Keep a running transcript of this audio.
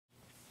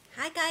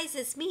guys,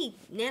 it's me,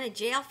 Nana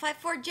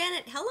JL54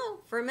 Janet. Hello.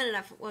 For a minute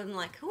I'm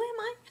like, who am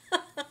I?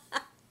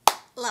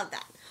 Love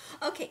that.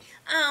 Okay,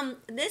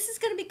 this is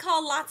going to be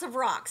called Lots of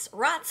Rocks.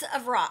 Lots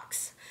of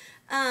Rocks.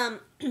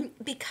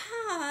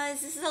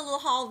 Because this is a little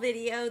haul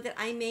video that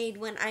I made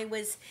when I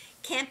was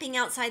camping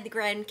outside the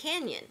Grand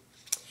Canyon.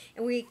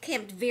 And we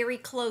camped very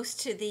close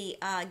to the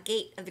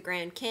gate of the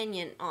Grand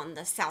Canyon on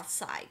the south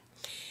side.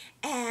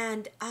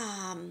 And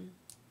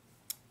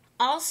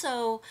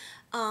also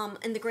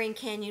in the Grand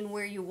Canyon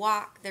where you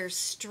walk, there's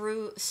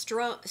strewn,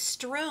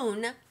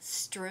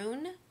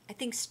 I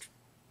think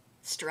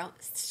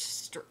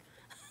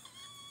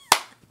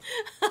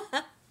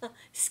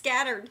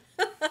scattered.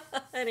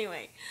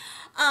 Anyway,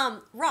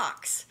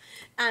 rocks.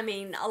 I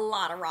mean, a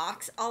lot of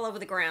rocks all over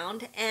the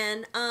ground,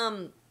 and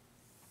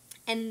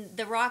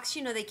the rocks,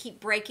 you know, they keep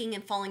breaking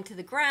and falling to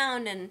the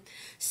ground, and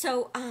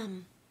so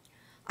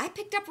I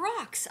picked up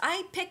rocks.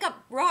 I pick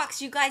up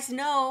rocks. You guys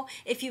know,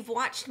 if you've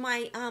watched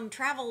my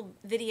travel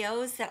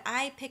videos, that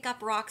I pick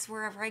up rocks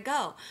wherever I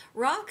go.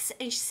 Rocks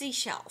and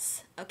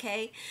seashells,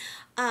 okay?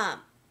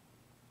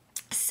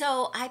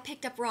 So I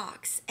picked up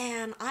rocks,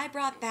 and I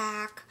brought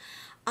back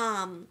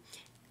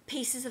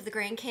pieces of the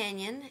Grand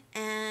Canyon,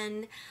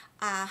 and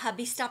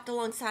hubby stopped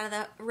alongside of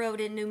the road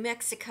in New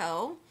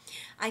Mexico.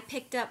 I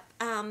picked up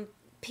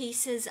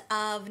pieces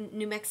of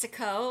New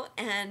Mexico,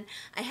 and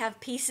I have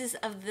pieces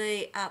of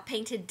the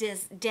Painted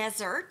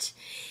Desert,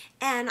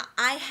 and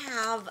I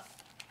have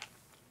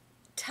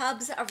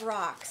tubs of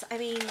rocks. I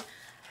mean,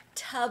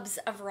 tubs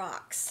of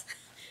rocks.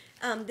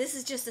 This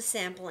is just a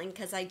sampling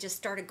because I just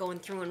started going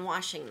through and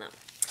washing them.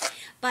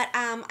 But,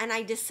 and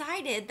I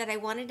decided that I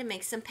wanted to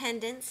make some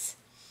pendants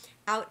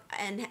out,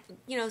 and,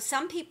 you know,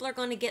 some people are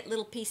going to get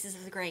little pieces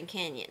of the Grand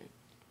Canyon.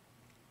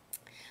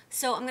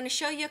 So I'm going to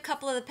show you a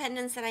couple of the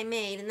pendants that I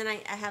made, and then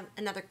I have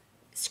another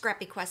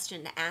scrappy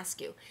question to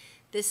ask you.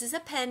 This is a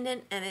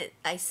pendant, and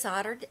I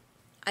soldered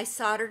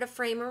a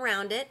frame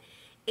around it.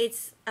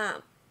 It's,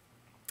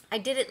 I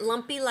did it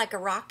lumpy like a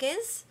rock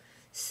is,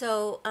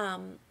 so,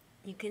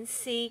 you can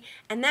see,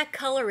 and that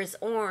color is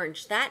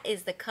orange. That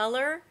is the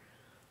color.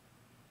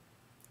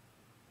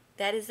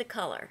 That is the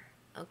color,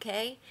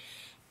 okay?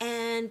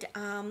 And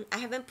I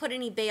haven't put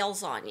any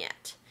bales on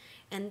yet.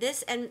 And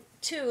this, and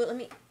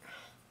two,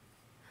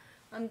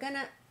 I'm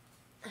gonna,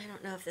 I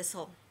don't know if this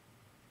will,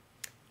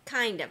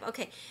 kind of,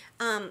 okay.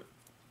 I'm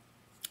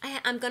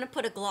gonna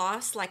put a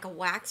gloss, like a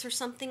wax or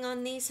something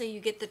on these, so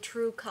you get the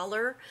true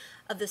color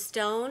of the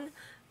stone.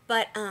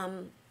 But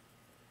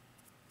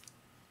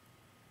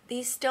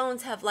these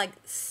stones have like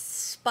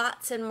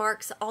spots and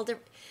marks, all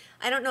different.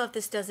 I don't know if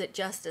this does it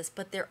justice,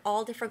 but they're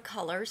all different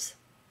colors.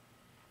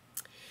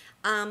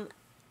 I'm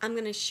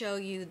going to show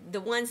you the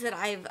ones that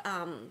I've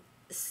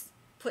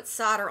put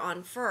solder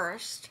on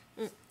first.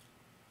 I'm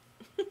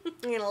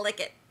going to lick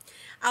it.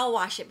 I'll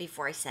wash it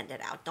before I send it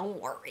out. Don't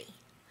worry.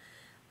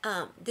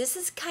 This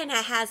is kind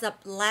of has a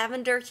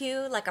lavender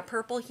hue, like a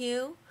purple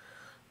hue.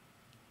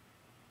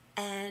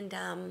 And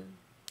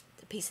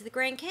it's a piece of the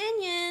Grand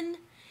Canyon.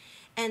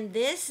 And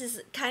this is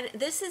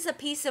a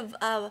piece of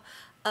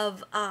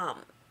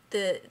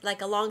the,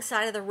 like,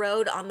 alongside of the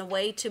road on the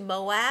way to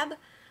Moab,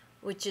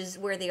 which is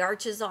where the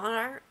arches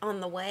are on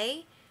the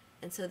way.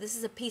 And so this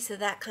is a piece of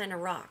that kind of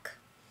rock.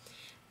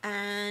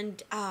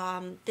 And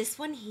this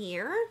one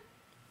here,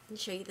 I'll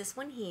show you this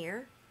one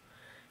here.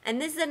 And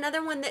this is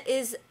another one that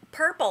is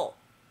purple.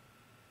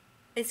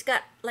 It's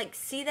got, like,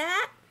 see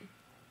that?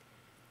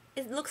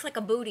 It looks like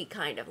a booty,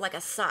 kind of, like a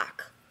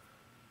sock.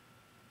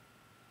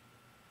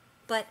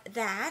 But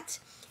that,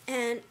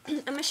 and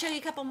I'm going to show you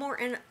a couple more,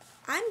 and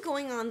I'm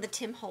going on the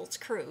Tim Holtz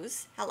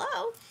cruise.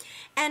 Hello.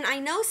 And I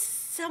know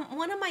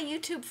one of my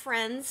YouTube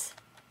friends,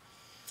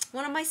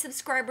 one of my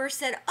subscribers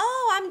said,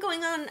 oh, I'm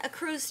going on a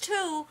cruise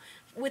too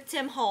with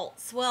Tim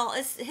Holtz. Well,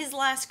 it's his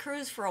last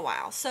cruise for a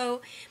while,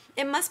 so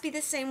it must be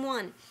the same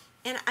one.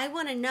 And I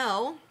want to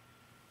know,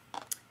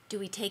 do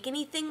we take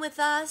anything with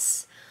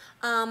us?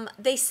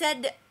 Somebody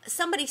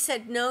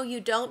said, no, you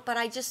don't, but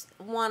I just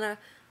want to,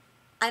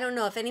 I don't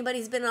know if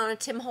anybody's been on a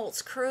Tim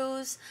Holtz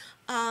cruise.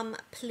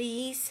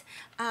 Please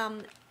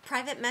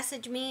private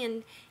message me,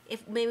 and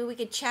if maybe we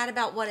could chat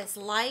about what it's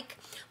like.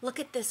 Look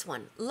at this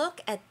one.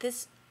 Look at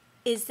this.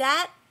 Is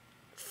that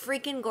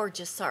freaking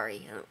gorgeous?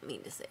 Sorry, I don't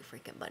mean to say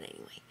freaking, but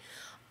anyway.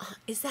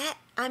 Is that,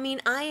 I mean,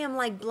 I am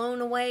like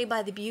blown away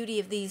by the beauty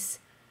of these.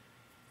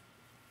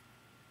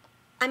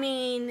 I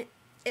mean,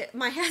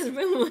 my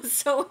husband was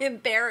so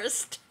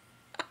embarrassed.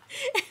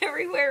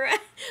 Everywhere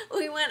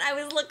we went, I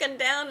was looking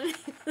down, and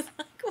he was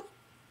like,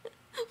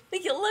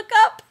 when you look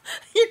up,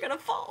 you're going to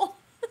fall.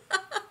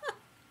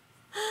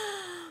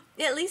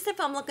 At least if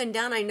I'm looking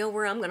down, I know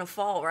where I'm going to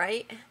fall,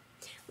 right?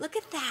 Look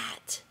at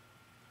that.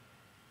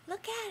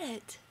 Look at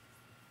it.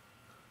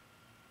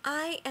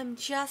 I am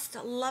just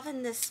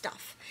loving this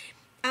stuff.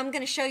 I'm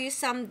going to show you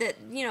some that,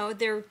 you know,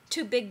 they're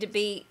too big to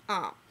be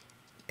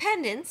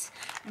pendants,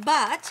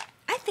 but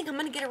I think I'm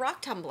going to get a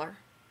rock tumbler.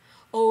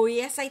 Oh,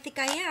 yes, I think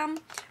I am.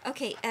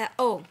 Okay,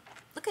 oh,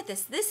 look at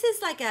this. This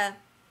is like a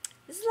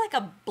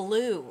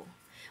blue.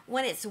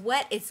 When it's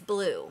wet, it's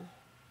blue.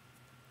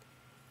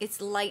 It's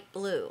light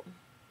blue,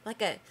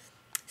 like a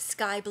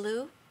sky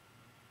blue.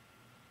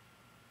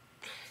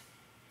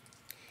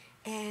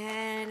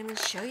 And I'm going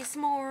to show you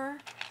some more.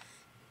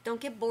 Don't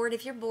get bored.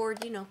 If you're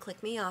bored, you know,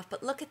 click me off.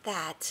 But look at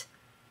that.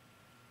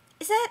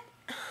 Is that...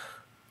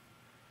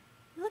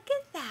 Look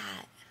at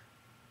that.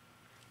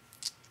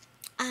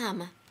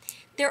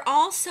 They're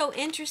all so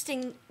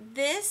interesting.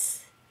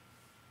 This...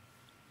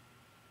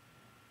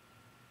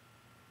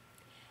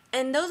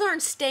 And those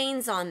aren't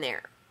stains on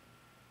there.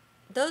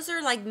 Those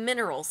are like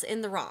minerals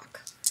in the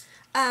rock.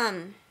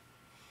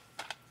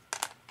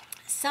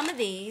 Some of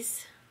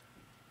these...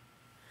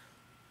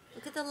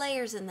 Look at the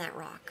layers in that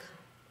rock.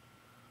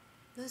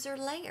 Those are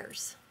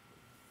layers.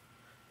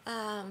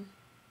 I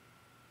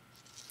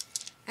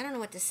don't know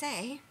what to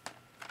say.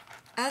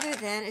 Other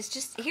than, it's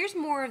just, here's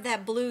more of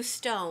that blue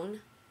stone.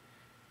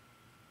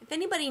 If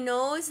anybody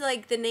knows,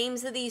 like, the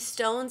names of these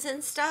stones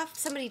and stuff,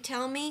 somebody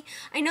tell me.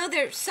 I know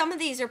some of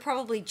these are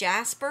probably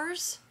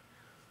jaspers.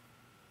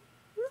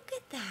 Look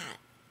at that.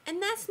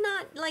 And that's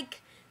not,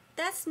 like,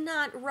 that's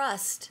not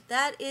rust.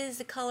 That is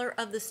the color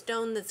of the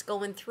stone that's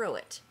going through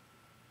it.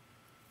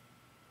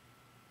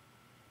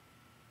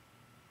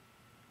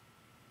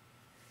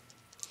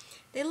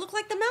 They look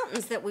like the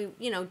mountains that we,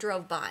 you know,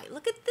 drove by.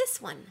 Look at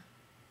this one.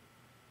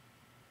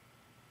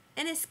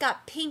 And it's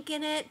got pink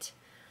in it.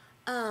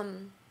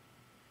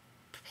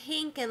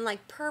 Pink and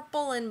like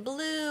purple and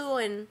blue.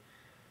 And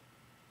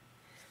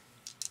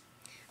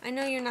I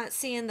know you're not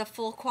seeing the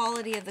full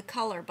quality of the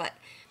color, but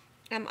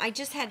I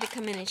just had to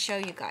come in and show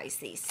you guys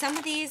these. Some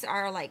of these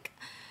are like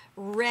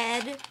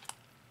red.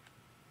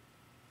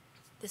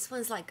 This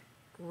one's like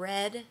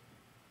red.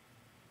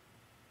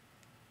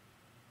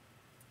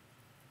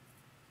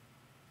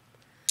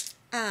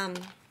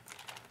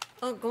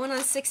 Oh, going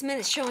on 6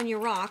 minutes showing you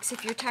rocks.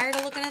 If you're tired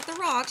of looking at the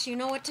rocks, you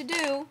know what to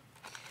do.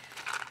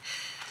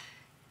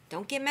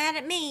 Don't get mad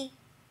at me.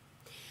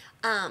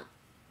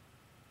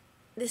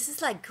 This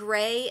is like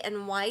gray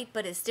and white,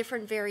 but it's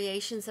different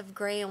variations of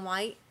gray and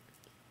white.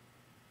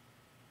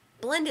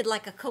 Blended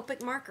like a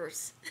Copic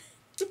markers.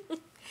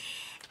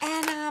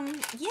 And,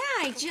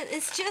 yeah,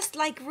 it's just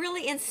like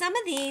really, and some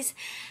of these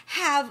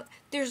have,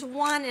 there's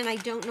one, and I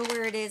don't know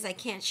where it is. I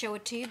can't show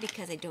it to you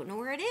because I don't know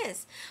where it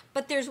is.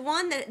 But there's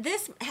one that,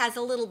 this has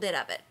a little bit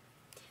of it.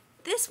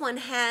 This one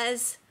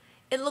has,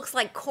 it looks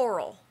like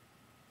coral.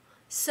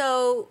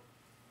 So,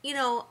 you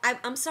know,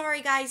 I'm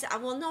sorry, guys.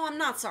 Well, no, I'm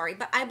not sorry,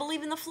 but I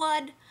believe in the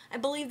flood. I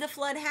believe the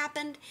flood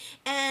happened,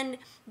 and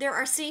there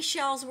are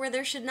seashells where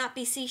there should not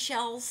be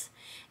seashells,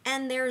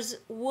 and there's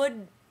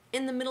wood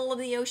in the middle of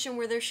the ocean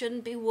where there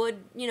shouldn't be wood,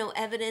 you know,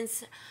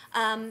 evidence.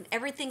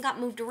 Everything got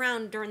moved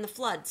around during the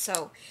flood.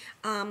 So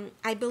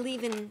I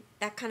believe in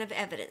that kind of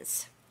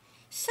evidence.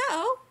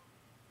 So,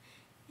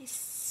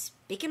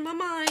 speaking my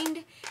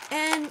mind.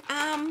 And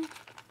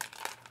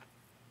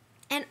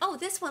oh,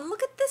 this one,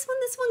 look at this one.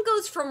 This one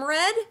goes from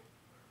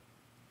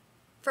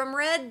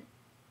red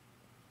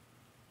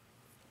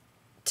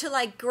to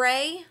like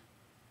gray.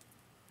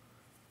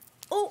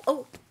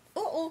 Oh.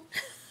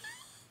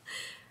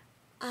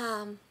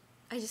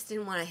 I just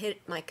didn't want to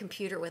hit my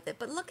computer with it,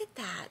 but look at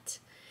that.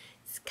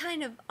 It's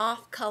kind of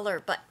off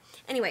color, but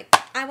anyway,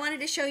 I wanted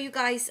to show you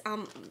guys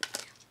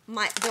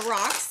the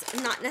rocks,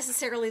 not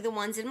necessarily the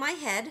ones in my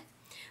head,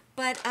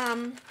 but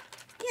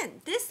yeah,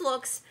 this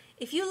looks,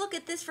 if you look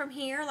at this from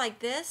here like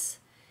this,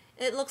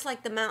 it looks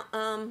like the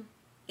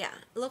it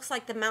looks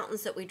like the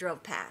mountains that we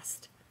drove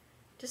past.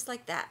 Just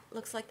like that.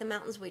 Looks like the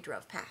mountains we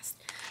drove past.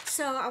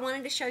 So I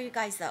wanted to show you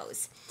guys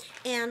those.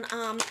 And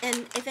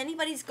if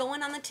anybody's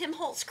going on the Tim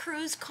Holtz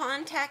cruise,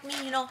 contact me,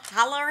 you know,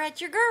 holler at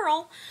your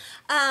girl.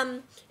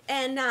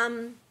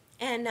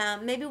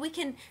 Maybe we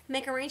can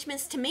make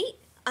arrangements to meet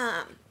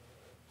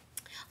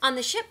on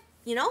the ship,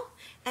 you know.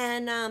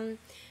 And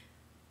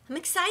I'm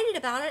excited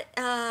about it,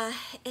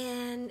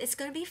 and it's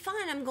going to be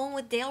fun. I'm going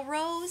with Dale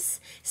Rose,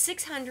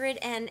 600,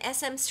 and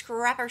SM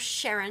Scrapper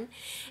Sharon,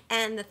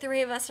 and the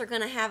three of us are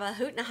going to have a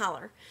hoot and a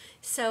holler.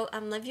 So,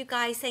 love you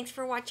guys. Thanks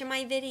for watching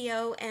my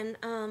video,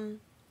 and,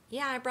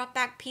 yeah, I brought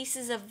back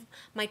pieces of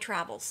my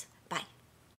travels.